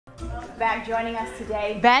back. Joining us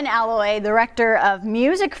today, Ben Alloway, the Director of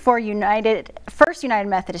Music for First United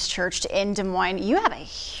Methodist Church in Des Moines. You have a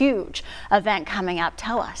huge event coming up.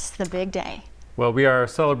 Tell us the big day. Well, we are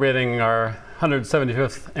celebrating our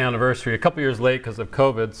 175th anniversary, a couple years late because of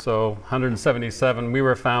COVID, so 177. We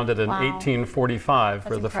were founded in 1845.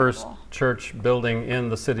 We're the first church building in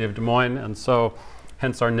the city of Des Moines, and so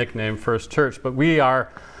hence our nickname, First Church. But we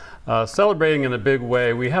are celebrating in a big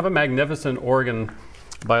way. We have a magnificent organ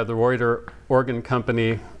by the Reuter Organ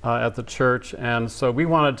Company at the church, and so we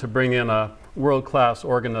wanted to bring in a world-class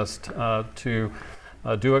organist to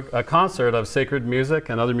do a concert of sacred music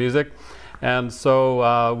and other music. And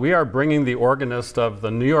so we are bringing the organist of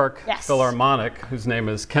the New York Philharmonic, whose name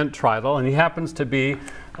is Kent Tritle, and he happens to be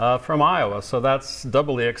from Iowa, so that's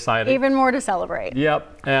doubly exciting. Even more to celebrate.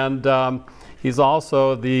 Yep, and he's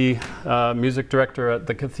also the music director at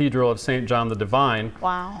the Cathedral of St. John the Divine.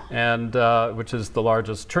 Wow. And which is the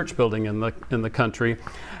largest church building in the country.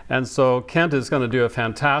 And so Kent is going to do a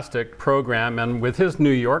fantastic program, and with his New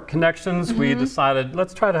York connections, we decided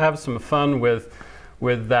let's try to have some fun with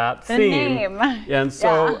that theme. Name. And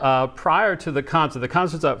so prior to the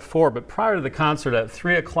concert's at 4, but prior to the concert at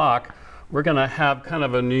 3 o'clock, we're going to have kind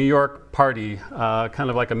of a New York party, kind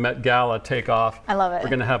of like a Met Gala takeoff. I love it. We're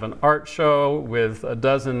going to have an art show with a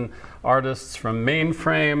dozen artists from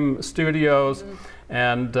Mainframe Studios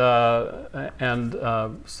and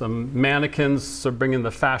some mannequins, so bringing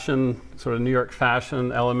the fashion, sort of New York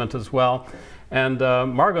fashion element as well. And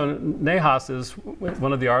Margot Nahas is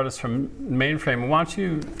one of the artists from Mainframe. Why don't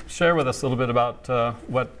you share with us a little bit about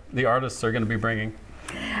what the artists are going to be bringing?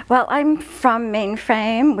 Well, I'm from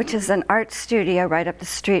Mainframe, which is an art studio right up the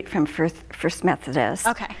street from First Methodist.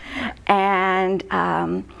 Okay. And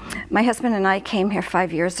my husband and I came here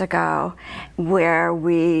 5 years ago, where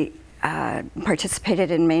we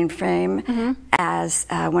participated in Mainframe as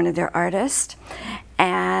one of their artists.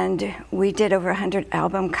 And we did over 100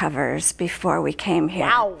 album covers before we came here.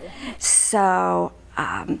 Wow. So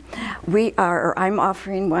I'm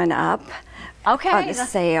offering one up. Okay. On a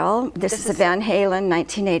sale. This is a Van Halen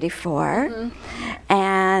 1984.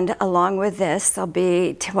 And along with this, there'll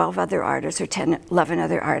be 12 other artists or 11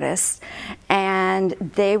 other artists. And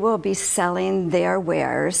they will be selling their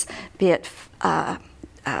wares, be it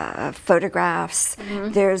photographs,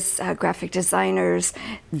 there's graphic designers,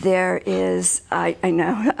 there is, I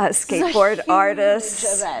know, a skateboard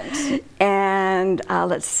artist, and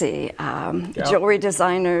let's see, jewelry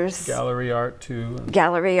designers. Gallery art too.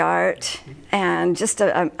 Gallery art, and just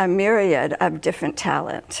a myriad of different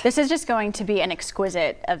talent. This is just going to be an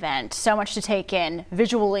exquisite event. So much to take in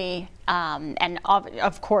visually, and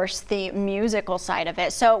of course the musical side of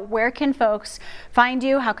it. So where can folks find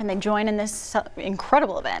you? How can they join in this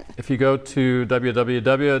incredible event? If you go to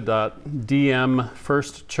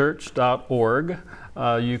www.dmfirstchurch.org,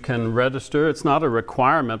 you can register. It's not a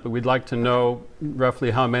requirement, but we'd like to know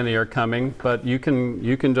roughly how many are coming. But you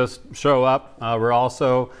can just show up. We're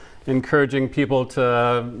also encouraging people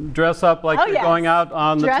to dress up like you're going out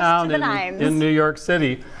on the town in New York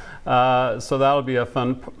City. So that'll be a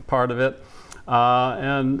fun part of it.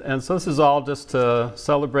 And so this is all just to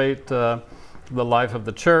celebrate the life of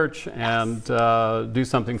the church and do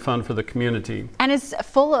something fun for the community. And it's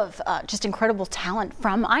full of just incredible talent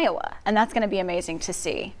from Iowa, and that's going to be amazing to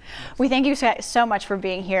see. We thank you so much for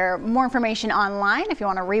being here. More information online if you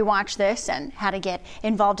want to rewatch this and how to get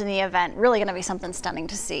involved in the event. Really going to be something stunning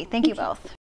to see. Thank you both.